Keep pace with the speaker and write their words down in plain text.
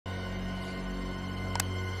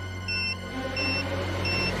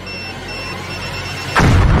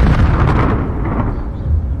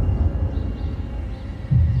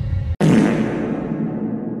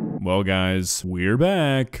Well guys, we're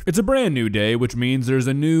back. It's a brand new day, which means there's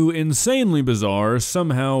a new, insanely bizarre,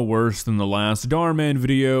 somehow worse than the last Dhar Mann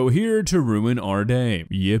video here to ruin our day.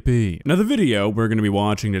 Yippee. Now the video we're going to be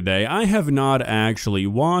watching today, I have not actually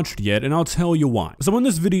watched yet, and I'll tell you why. So when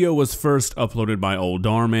this video was first uploaded by old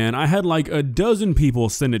Dhar Mann, I had like a dozen people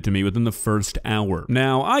send it to me within the first hour.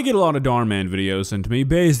 Now, I get a lot of Dhar Mann videos sent to me,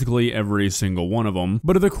 basically every single one of them,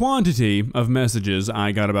 but the quantity of messages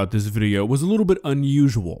I got about this video was a little bit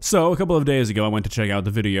unusual. So a couple of days ago I went to check out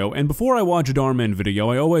the video, and before I watch a Dhar Mann video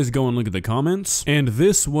I always go and look at the comments, and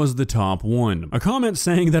this was the top one. A comment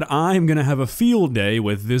saying that I'm gonna have a field day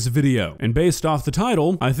with this video, and based off the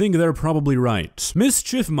title, I think they're probably right.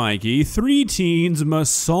 Mischief Mikey, 3 teens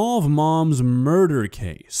must solve mom's murder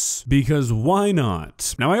case. Because why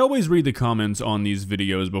not? Now I always read the comments on these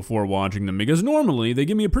videos before watching them because normally they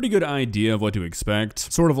give me a pretty good idea of what to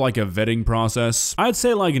expect, sort of like a vetting process. I'd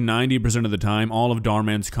say like 90% of the time all of Dhar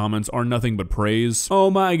Mann's comments are nothing but praise.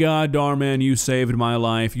 Oh my god, Dhar Mann, you saved my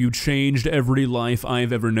life. You changed every life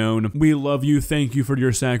I've ever known. We love you. Thank you for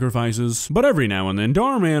your sacrifices. But every now and then,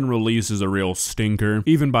 Dhar Mann releases a real stinker,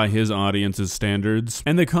 even by his audience's standards,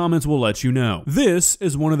 and the comments will let you know. This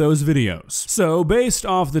is one of those videos. So, based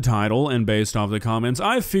off the title and based off the comments,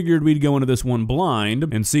 I figured we'd go into this one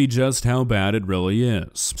blind and see just how bad it really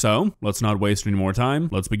is. So, let's not waste any more time.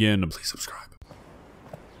 Let's begin. Please subscribe.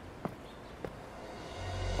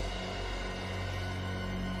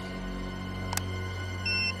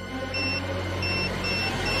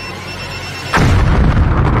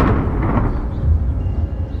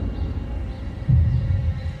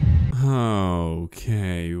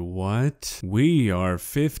 Okay, what? We are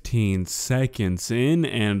 15 seconds in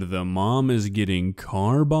and the mom is getting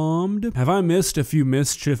car bombed? Have I missed a few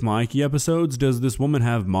Mischief Mikey episodes? Does this woman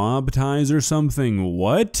have mob ties or something?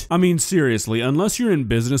 What? I mean, seriously, unless you're in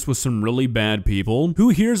business with some really bad people, who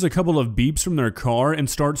hears a couple of beeps from their car and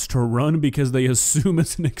starts to run because they assume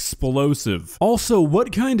it's an explosive? Also,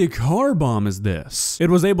 what kind of car bomb is this? It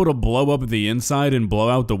was able to blow up the inside and blow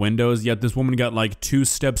out the windows, yet this woman got like 2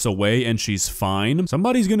 steps away and she's fine.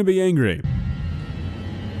 Somebody's gonna be angry.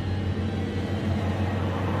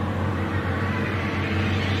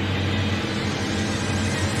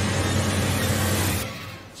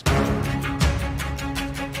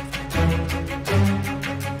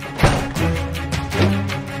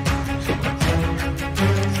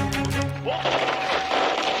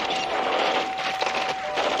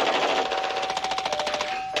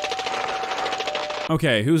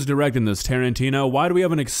 Okay, who's directing this? Tarantino? Why do we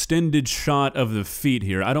have an extended shot of the feet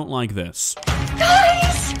here? I don't like this.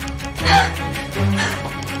 Guys!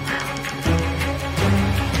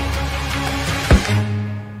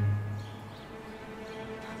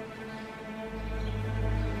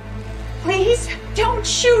 Please, don't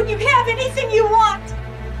shoot. You have anything you want.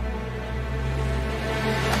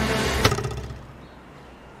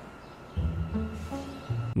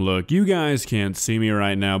 Look, you guys can't see me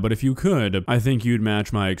right now, but if you could, I think you'd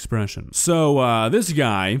match my expression. So, this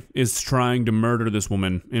guy is trying to murder this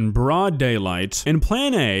woman in broad daylight, and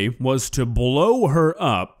plan A was to blow her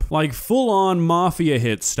up, like full-on mafia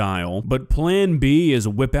hit style, but plan B is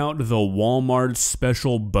whip out the Walmart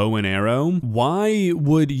special bow and arrow. Why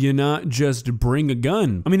would you not just bring a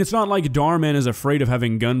gun? I mean, it's not like Dhar Mann is afraid of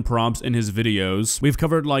having gun props in his videos. We've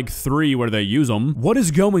covered like 3 where they use them. What is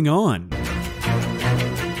going on?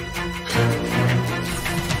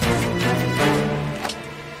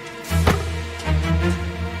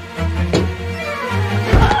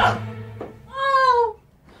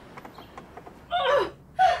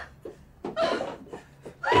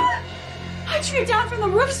 You're down from the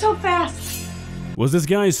roof so fast. Was this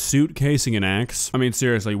guy suitcasing an axe? I mean,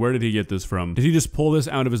 seriously, where did he get this from? Did he just pull this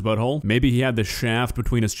out of his butthole? Maybe he had the shaft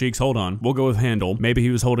between his cheeks. Hold on, we'll go with handle. Maybe he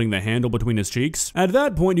was holding the handle between his cheeks. At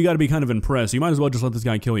that point, you gotta be kind of impressed. You might as well just let this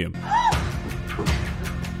guy kill you.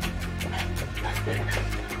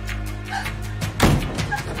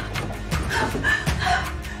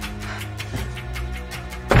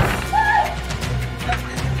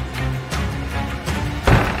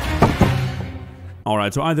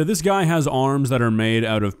 Alright, so either this guy has arms that are made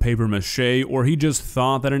out of paper mache, or he just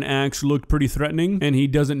thought that an axe looked pretty threatening, and he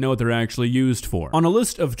doesn't know what they're actually used for. On a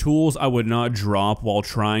list of tools I would not drop while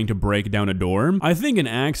trying to break down a door, I think an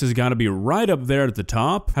axe has got to be right up there at the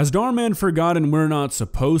top. Has Dhar Mann forgotten we're not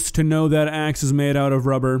supposed to know that axe is made out of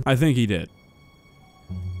rubber? I think he did.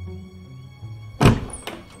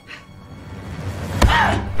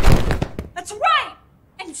 That's right!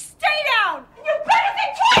 And stay down! You better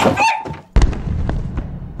think twice!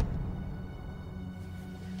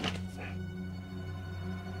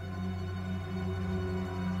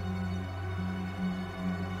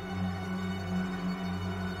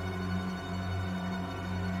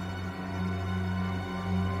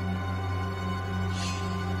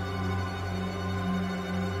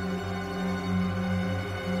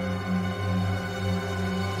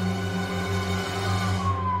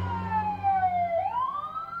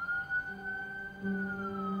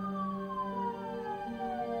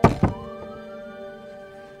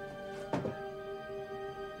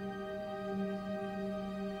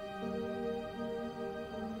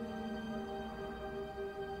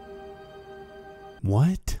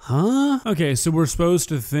 What? Huh? Okay, so we're supposed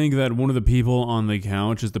to think that one of the people on the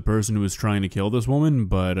couch is the person who was trying to kill this woman,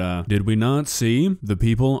 but did we not see the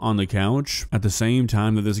people on the couch at the same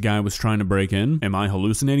time that this guy was trying to break in? Am I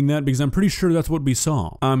hallucinating that? Because I'm pretty sure that's what we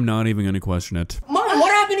saw. I'm not even gonna question it. Mom,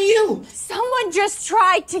 what happened to you? Someone just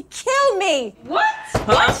tried to kill me. What?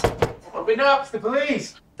 What? Open up, it's the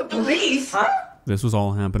police. The police? Huh? This was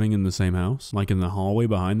all happening in the same house, like in the hallway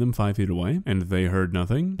behind them 5 feet away, and they heard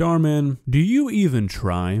nothing? Dhar Mann, do you even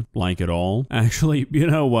try, like at all? Actually, you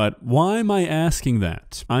know what? Why am I asking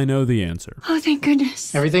that? I know the answer. Oh, thank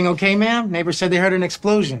goodness. Everything okay, ma'am? Neighbors said they heard an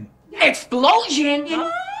explosion. Explosion?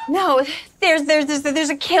 No, there's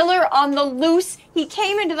a killer on the loose. He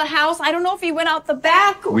came into the house. I don't know if he went out the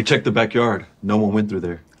back. We checked the backyard. No one went through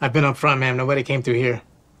there. I've been up front, ma'am. Nobody came through here.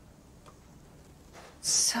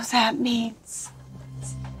 So that means...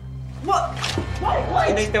 What?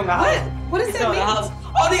 What? They still got it. What does that mean? House.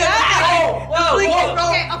 Oh, the attack! Whoa.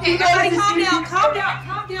 Okay, everybody calm down, calm down,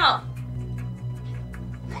 calm down.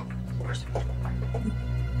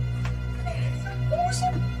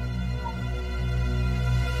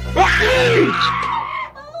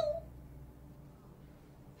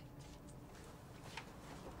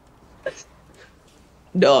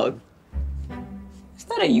 Dog. Is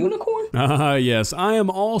that a unicorn? Yes, I am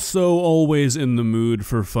also always in the mood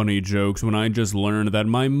for funny jokes when I just learned that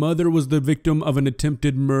my mother was the victim of an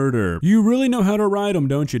attempted murder. You really know how to write them,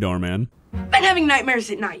 don't you, Dhar Mann? Been having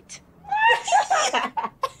nightmares at night.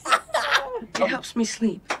 It helps me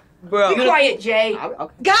sleep. Bro. Be quiet, Jay.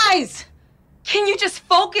 Okay. Guys, can you just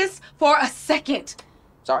focus for a second?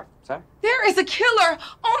 Sorry. There is a killer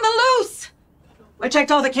on the loose. I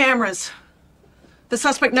checked all the cameras. The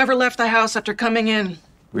suspect never left the house after coming in.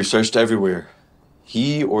 We searched everywhere.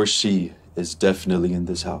 He or she is definitely in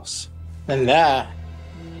this house. And that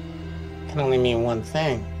can only mean one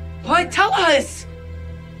thing. What? Tell us.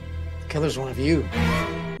 The killer's one of you.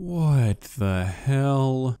 What the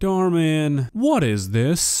hell? Dhar Mann, what is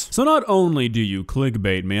this? So not only do you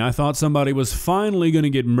clickbait me, I thought somebody was finally gonna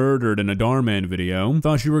get murdered in a Dhar Mann video.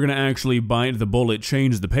 Thought you were gonna actually bite the bullet,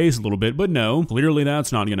 change the pace a little bit, but no, clearly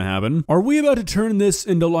that's not gonna happen. Are we about to turn this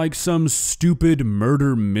into like some stupid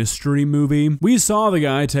murder mystery movie? We saw the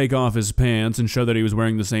guy take off his pants and show that he was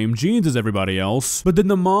wearing the same jeans as everybody else, but then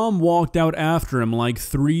the mom walked out after him like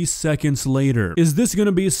 3 seconds later. Is this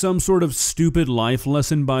gonna be some sort of stupid life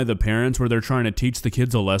lesson by the parents where they're trying to teach the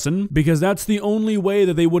kids a lesson? Because that's the only way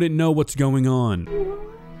that they wouldn't know what's going on.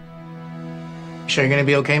 Sure you're gonna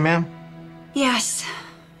be okay, ma'am? Yes.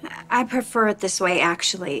 I prefer it this way,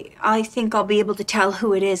 actually. I think I'll be able to tell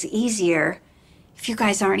who it is easier if you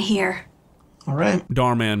guys aren't here. All right.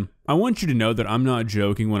 Dhar Mann, I want you to know that I'm not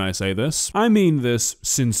joking when I say this. I mean this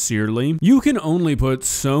sincerely. You can only put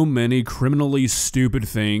so many criminally stupid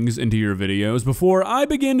things into your videos before I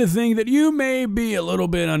begin to think that you may be a little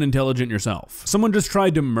bit unintelligent yourself. Someone just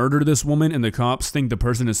tried to murder this woman and the cops think the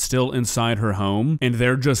person is still inside her home and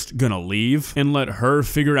they're just gonna leave and let her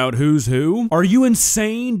figure out who's who? Are you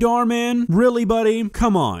insane, Dhar Mann? Really, buddy?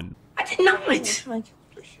 Come on. I did not.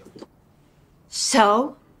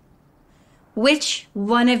 So? Which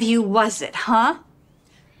one of you was it, huh?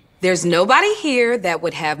 There's nobody here that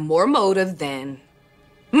would have more motive than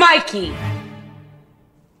Mikey.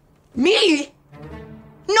 Me?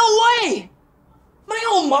 No way! My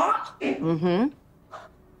own mom? Mm-hmm.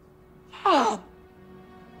 Oh,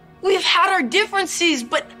 we've had our differences,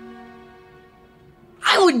 but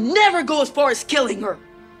I would never go as far as killing her.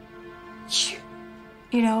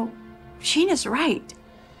 You know, Sheena's right.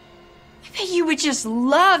 I bet you would just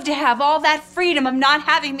love to have all that freedom of not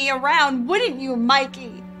having me around, wouldn't you,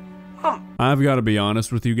 Mikey? I've got to be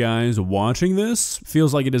honest with you guys, watching this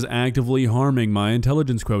feels like it is actively harming my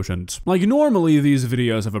intelligence quotient. Like normally these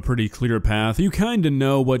videos have a pretty clear path, you kinda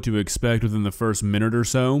know what to expect within the first minute or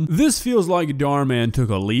so. This feels like Dhar Mann took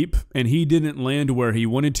a leap and he didn't land where he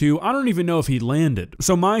wanted to. I don't even know if he landed.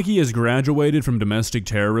 So Mikey has graduated from domestic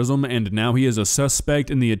terrorism and now he is a suspect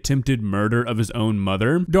in the attempted murder of his own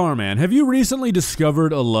mother. Dhar Mann, have you recently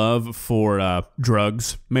discovered a love for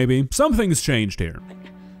drugs, maybe? Something's changed here.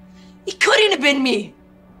 It couldn't have been me.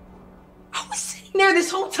 I was sitting there this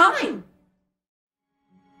whole time.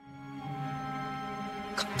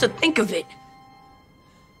 Come to think of it,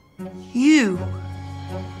 you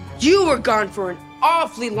were gone for an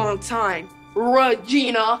awfully long time,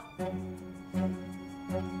 Regina.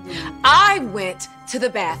 I went to the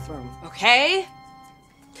bathroom, okay?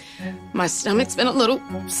 My stomach's been a little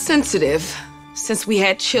sensitive since we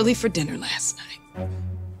had chili for dinner last night.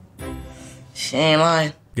 She ain't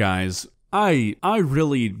lying. Guys, I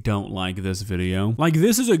really don't like this video. Like,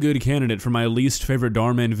 this is a good candidate for my least favorite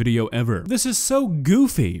Dhar Mann video ever. This is so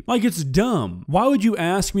goofy. Like, it's dumb. Why would you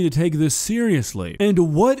ask me to take this seriously?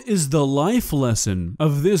 And what is the life lesson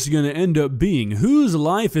of this gonna end up being? Whose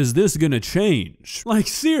life is this gonna change? Like,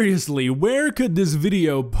 seriously, where could this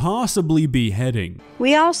video possibly be heading?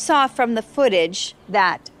 We all saw from the footage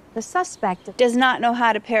that the suspect does not know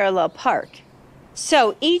how to parallel park.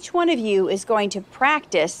 So each one of you is going to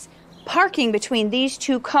practice parking between these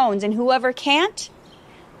two cones, and whoever can't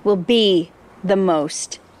will be the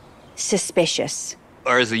most suspicious.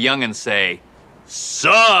 Or as the youngins say,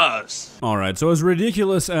 sus! Alright, so as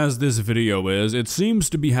ridiculous as this video is, it seems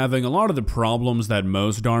to be having a lot of the problems that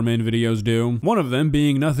most Dhar Mann videos do. One of them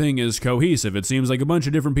being nothing is cohesive. It seems like a bunch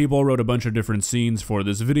of different people wrote a bunch of different scenes for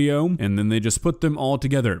this video, and then they just put them all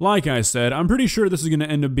together. Like I said, I'm pretty sure this is going to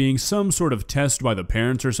end up being some sort of test by the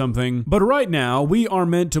parents or something, but right now, we are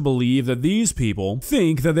meant to believe that these people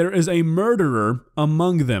think that there is a murderer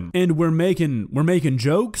among them, and we're making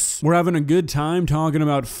jokes, we're having a good time talking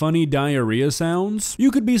about funny diarrhea sounds.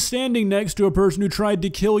 You could be standing next to a person who tried to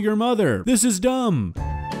kill your mother. This is dumb.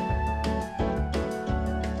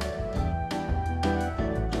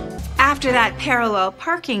 After that parallel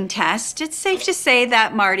parking test, it's safe to say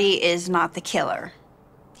that Marty is not the killer.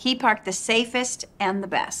 He parked the safest and the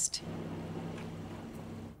best.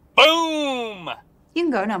 Boom! You can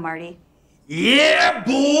go now, Marty. Yeah,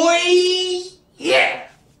 boy! Yeah!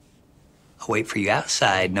 I'll wait for you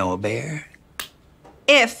outside, Noah Bear.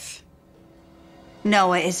 If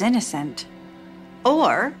Noah is innocent,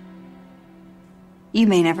 or you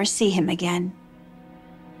may never see him again.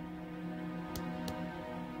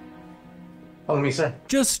 Oh, let me say.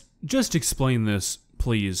 Just explain this,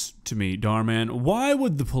 please, to me, Dhar Mann. Why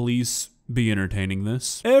would the police be entertaining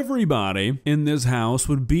this? Everybody in this house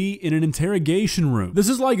would be in an interrogation room. This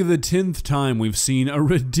is like the 10th time we've seen a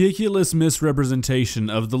ridiculous misrepresentation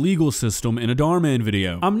of the legal system in a Dhar Mann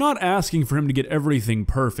video. I'm not asking for him to get everything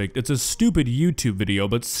perfect. It's a stupid YouTube video,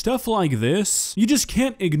 but stuff like this, you just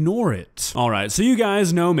can't ignore it. Alright, so you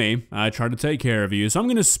guys know me. I try to take care of you, so I'm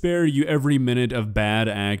gonna spare you every minute of bad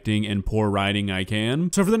acting and poor writing I can.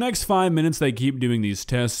 So for the next 5 minutes, they keep doing these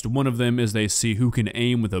tests. One of them is they see who can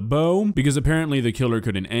aim with a bow, because apparently the killer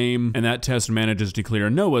couldn't aim, and that test manages to clear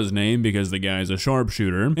Noah's name because the guy's a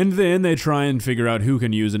sharpshooter. And then they try and figure out who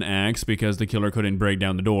can use an axe because the killer couldn't break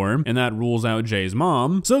down the door, and that rules out Jay's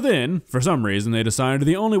mom. So then, for some reason, they decide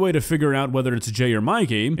the only way to figure out whether it's Jay or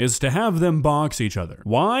Mikey is to have them box each other.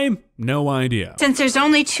 Why? No idea. Since there's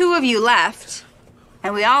only two of you left,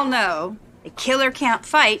 and we all know a killer can't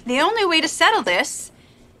fight, the only way to settle this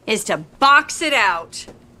is to box it out.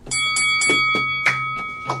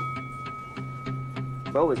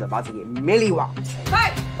 Bro is about to get millywopped.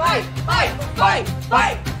 Fight! Fight! Fight! Fight!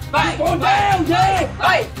 Fight! Fight! Go down, Jay!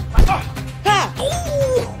 Fight! Ha!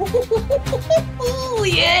 Ooh,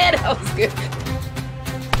 yeah, that was good.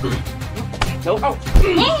 Nope.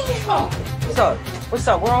 What's up? What's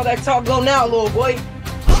up? Where all that talk go now, little boy?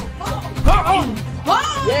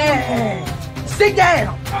 Yeah! Sit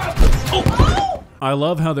down! I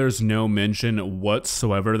love how there's no mention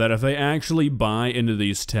whatsoever that if they actually buy into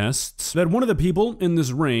these tests, that one of the people in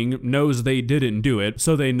this ring knows they didn't do it,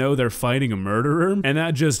 so they know they're fighting a murderer, and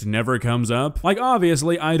that just never comes up. Like,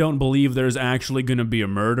 obviously, I don't believe there's actually gonna be a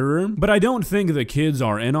murderer, but I don't think the kids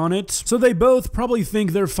are in on it, so they both probably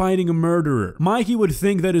think they're fighting a murderer. Mikey would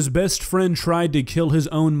think that his best friend tried to kill his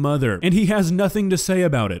own mother, and he has nothing to say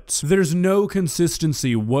about it. There's no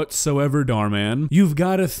consistency whatsoever, Dhar Mann. You've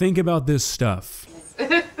gotta think about this stuff.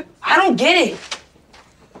 I don't get it.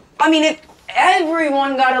 I mean, if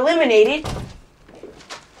everyone got eliminated,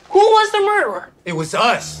 who was the murderer? It was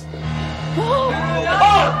us.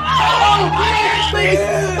 Please,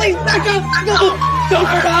 back up! Don't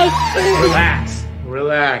hurt us! Please. Relax.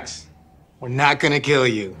 Relax. We're not gonna kill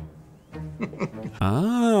you.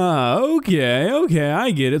 Okay,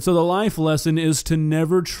 I get it. So the life lesson is to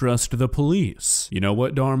never trust the police. You know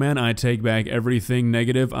what, Dhar Mann? I take back everything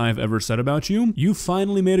negative I've ever said about you. You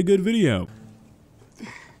finally made a good video.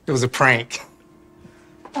 It was a prank.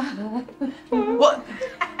 What?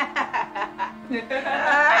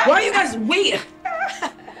 Why are you guys waiting?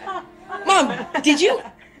 Mom, did you?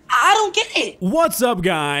 I don't get it. What's up,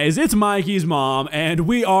 guys? It's Mikey's mom, and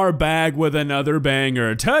we are back with another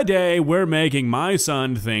banger. Today, we're making my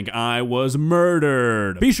son think I was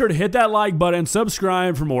murdered. Be sure to hit that like button,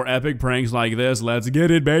 subscribe for more epic pranks like this. Let's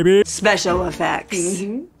get it, baby. Special effects.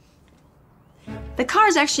 The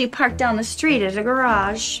car's actually parked down the street at a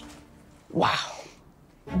garage. Wow.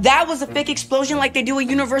 That was a fake explosion like they do at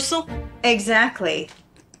Universal? Exactly.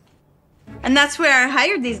 And that's where I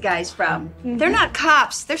hired these guys from. They're not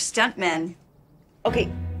cops, they're stuntmen.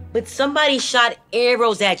 Okay, but somebody shot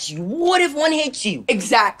arrows at you. What if one hit you?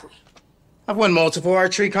 Exactly. I've won multiple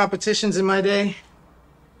archery competitions in my day.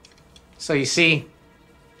 So you see,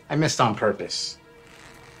 I missed on purpose.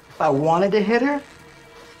 If I wanted to hit her,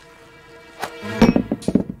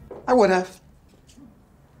 I would have.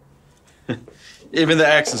 Even the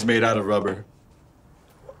axe is made out of rubber.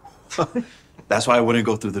 That's why I wouldn't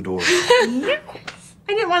go through the door.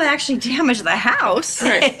 I didn't want to actually damage the house.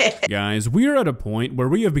 Guys, we are at a point where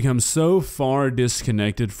we have become so far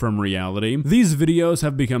disconnected from reality. These videos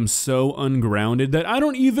have become so ungrounded that I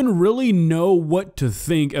don't even really know what to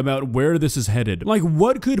think about where this is headed. Like,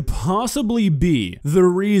 what could possibly be the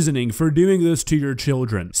reasoning for doing this to your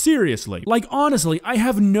children? Seriously. Like, honestly, I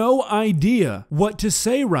have no idea what to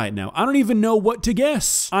say right now. I don't even know what to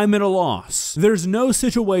guess. I'm at a loss. There's no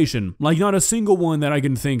situation, like not a single one that I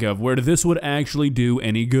can think of, where this would actually do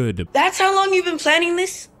any good. That's how long you've been planning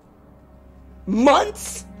this?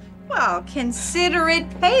 Months? Well, consider it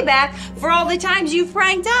payback for all the times you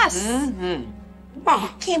pranked us. Mom, I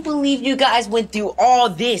can't believe you guys went through all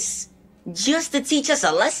this just to teach us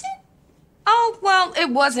a lesson? Oh, well, it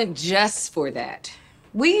wasn't just for that.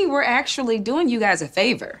 We were actually doing you guys a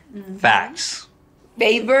favor. Facts.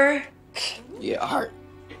 Favor? Yeah, heart.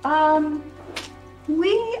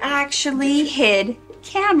 We actually hid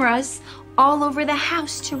cameras all over the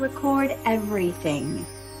house to record everything.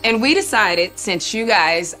 And we decided, since you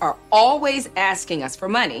guys are always asking us for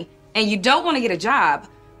money, and you don't want to get a job,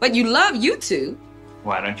 but you love YouTube,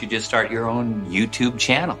 Why don't you just start your own YouTube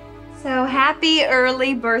channel? So happy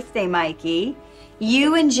early birthday, Mikey.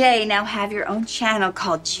 You and Jay now have your own channel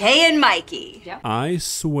called Jay and Mikey. Yep. I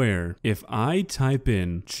swear, if I type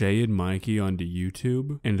in Jay and Mikey onto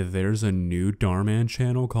YouTube and there's a new Dhar Mann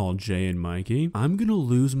channel called Jay and Mikey, I'm gonna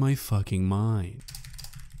lose my fucking mind.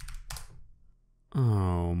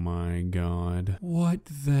 Oh my god. What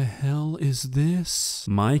the hell is this?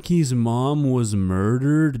 Mikey's mom was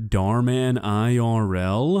murdered? Dhar Mann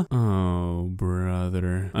IRL? Oh,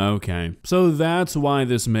 brother. Okay, so that's why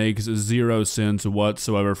this makes zero sense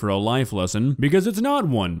whatsoever for a life lesson, because it's not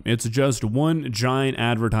one. It's just one giant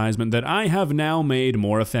advertisement that I have now made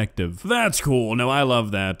more effective. That's cool. No, I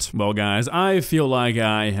love that. Well, guys, I feel like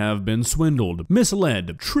I have been swindled,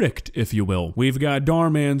 misled, tricked, if you will. We've got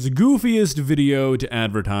Dhar Mann's goofiest video to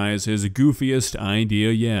advertise his goofiest idea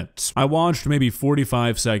yet. I watched maybe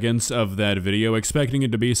 45 seconds of that video expecting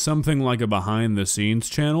it to be something like a behind the scenes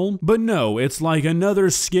channel, but no, it's like another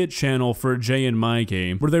skit channel for Jay and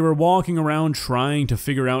Mikey, where they were walking around trying to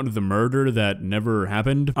figure out the murder that never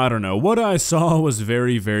happened. I don't know, what I saw was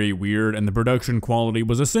very, very weird, and the production quality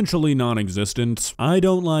was essentially non-existent. I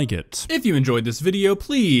don't like it. If you enjoyed this video,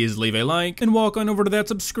 please leave a like and walk on over to that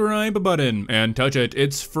subscribe button and touch it.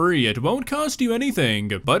 It's free. It won't cost you anything.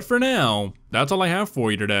 But for now, that's all I have for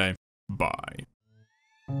you today. Bye.